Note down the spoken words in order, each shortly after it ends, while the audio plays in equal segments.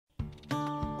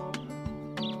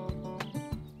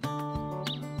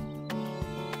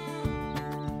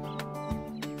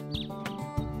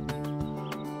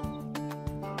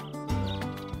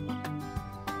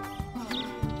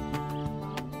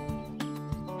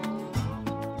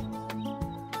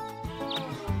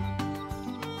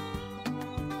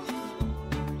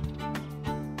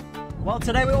Well,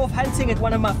 today we're off hunting at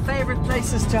one of my favorite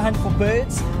places to hunt for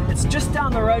birds. It's just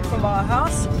down the road from our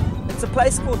house. It's a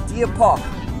place called Deer Park.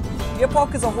 Deer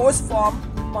Park is a horse farm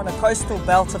on a coastal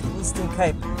belt of the Eastern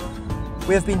Cape.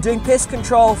 We have been doing pest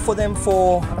control for them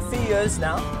for a few years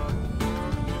now.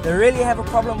 They really have a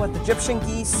problem with Egyptian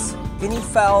geese, guinea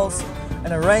fowls,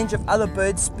 and a range of other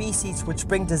bird species which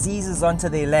bring diseases onto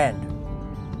their land.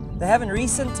 They have in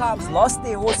recent times lost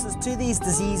their horses to these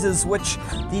diseases which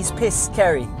these pests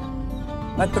carry.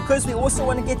 But because we also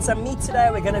want to get some meat today,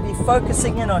 we're going to be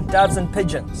focusing in on doves and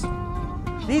pigeons.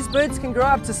 These birds can grow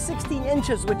up to 16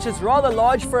 inches, which is rather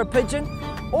large for a pigeon.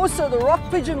 Also, the rock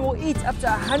pigeon will eat up to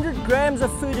 100 grams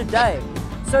of food a day.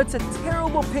 So it's a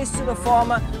terrible pest to the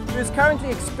farmer who is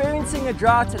currently experiencing a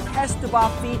drought and has to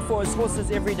buy feed for his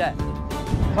horses every day.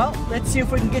 Well, let's see if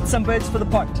we can get some birds for the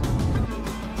pot.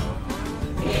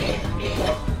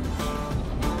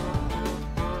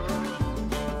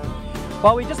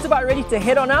 Well, we're just about ready to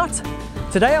head on out.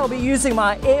 Today I'll be using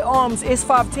my Air Arms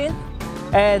S510,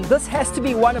 and this has to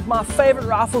be one of my favorite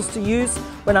rifles to use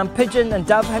when I'm pigeon and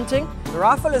dove hunting. The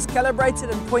rifle is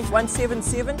calibrated in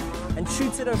 .177 and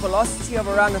shoots at a velocity of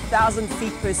around 1,000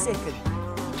 feet per second.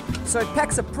 So it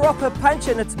packs a proper punch,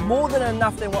 and it's more than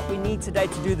enough than what we need today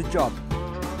to do the job.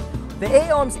 The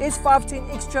Air Arms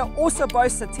S510 Extra also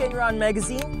boasts a 10-round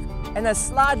magazine and a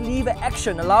slide lever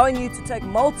action, allowing you to take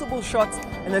multiple shots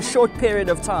in a short period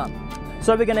of time.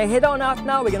 So we're going to head on out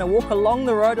now. We're going to walk along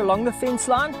the road, along the fence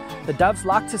line. The doves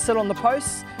like to sit on the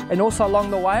posts and also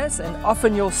along the wires, and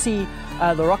often you'll see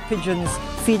the rock pigeons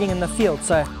feeding in the field.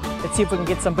 So let's see if we can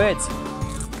get some birds.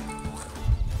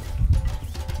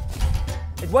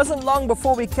 It wasn't long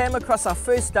before we came across our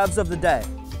first doves of the day.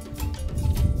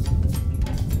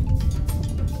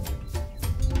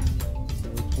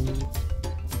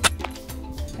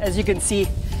 As you can see,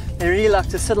 they really like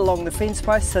to sit along the fence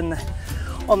posts and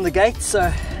on the gate,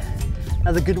 so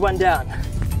another good one down.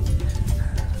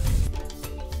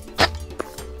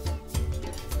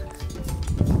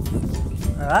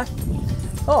 Alright,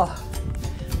 oh,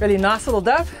 really nice little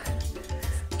dove,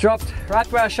 dropped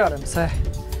right where I shot him, so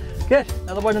good,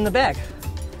 another one in the bag.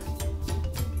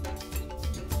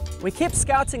 We kept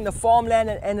scouting the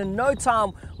farmland, and in no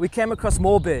time we came across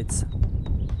more birds.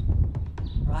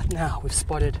 Right now we've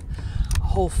spotted a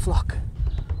whole flock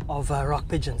of rock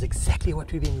pigeons, exactly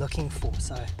what we've been looking for.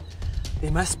 So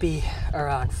there must be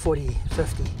around 40,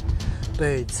 50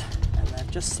 birds, and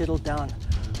they've just settled down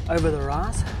over the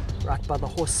rise right by the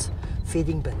horse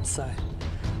feeding bin. So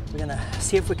we're going to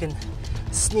see if we can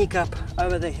sneak up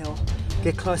over the hill,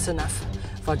 get close enough.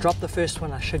 If I drop the first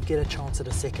one, I should get a chance at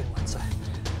a second one. So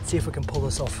let's see if we can pull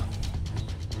this off.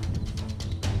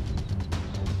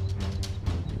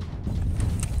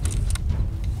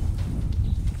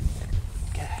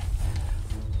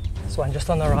 This one just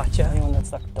on the right here, only one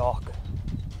that's like dark.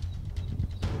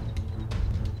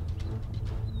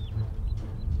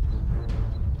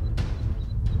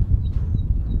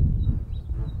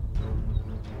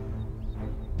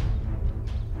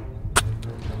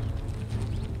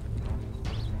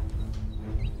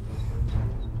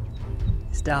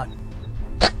 He's down.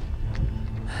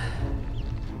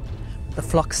 The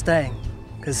flock's staying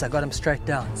because I got him straight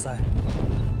down. So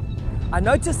I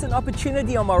noticed an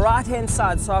opportunity on my right hand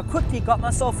side, so I quickly got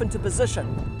myself into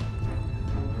position.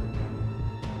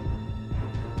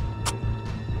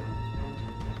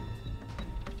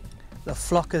 The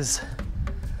flock is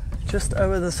just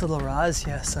over this little rise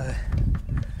here, so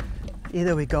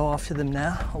either we go after them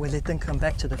now or we let them come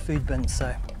back to the food bin.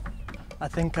 So I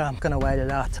think I'm going to wait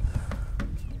it out.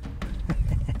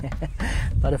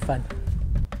 A lot of fun.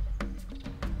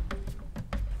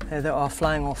 There they are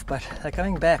flying off, but they're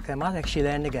coming back. They might actually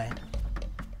land again.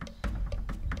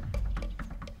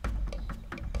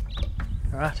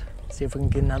 All right, see if we can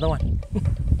get another one.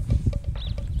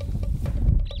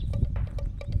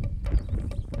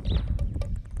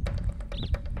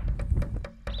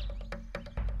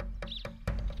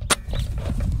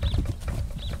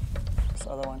 This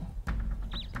other one.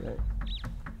 Great.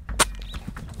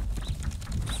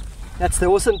 That's the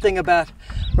awesome thing about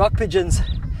rock pigeons,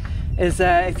 is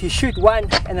if you shoot one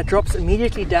and it drops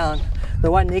immediately down, the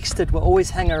one next to it will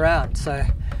always hang around. So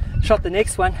shot the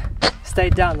next one,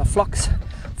 stayed down. The flock's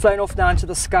flown off now into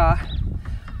the sky,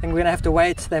 and we're going to have to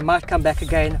wait. They might come back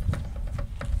again.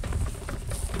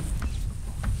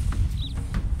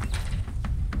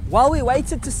 While we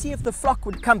waited to see if the flock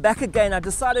would come back again, I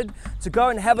decided to go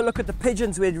and have a look at the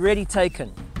pigeons we had already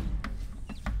taken.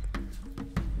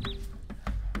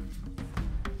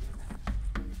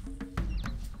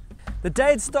 The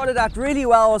day had started out really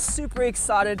well. I was super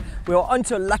excited. We were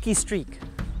onto a lucky streak.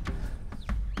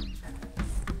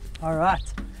 All right,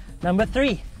 number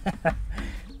 3.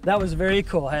 That was very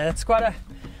cool. Hey, it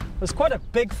was quite a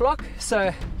big flock,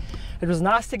 so it was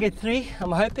nice to get 3.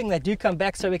 I'm hoping they do come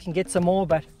back so we can get some more,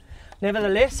 but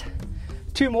nevertheless,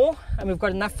 2 more and we've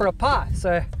got enough for a pie.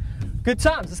 So good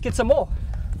times, let's get some more.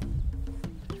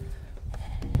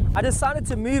 I decided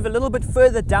to move a little bit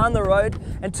further down the road,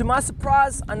 and to my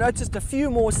surprise, I noticed a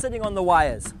few more sitting on the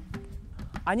wires.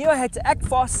 I knew I had to act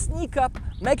fast, sneak up,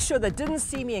 make sure they didn't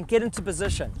see me and get into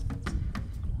position.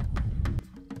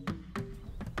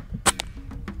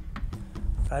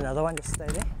 Try another one, just stay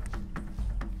there.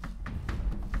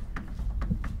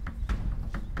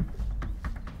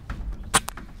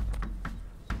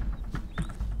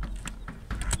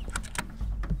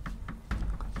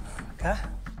 Okay,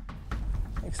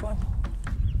 next one.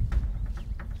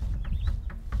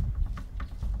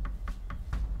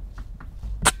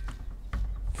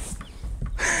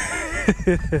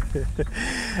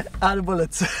 Out of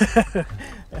bullets.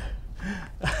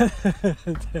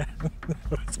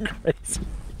 That's crazy.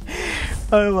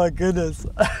 Oh my goodness.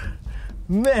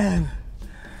 Man,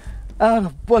 out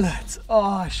of bullets. Oh,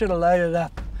 I should have loaded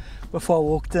up before I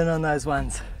walked in on those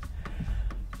ones.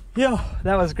 Yo,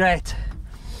 that was great.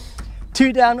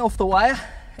 2 down off the wire,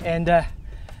 and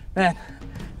man,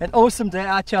 an awesome day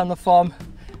out here on the farm.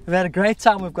 We've had a great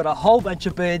time. We've got a whole bunch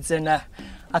of birds, and I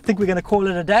think we're going to call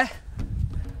it a day.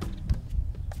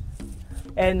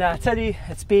 And I tell you,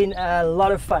 it's been a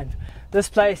lot of fun. This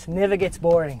place never gets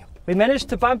boring. We managed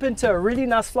to bump into a really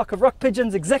nice flock of rock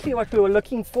pigeons, exactly what we were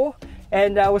looking for,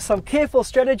 and with some careful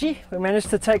strategy we managed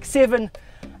to take 7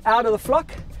 out of the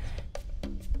flock.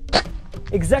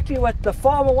 Exactly what the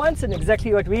farmer wants and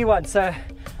exactly what we want. So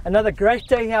another great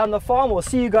day here on the farm. We'll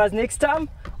see you guys next time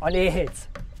on Airheads.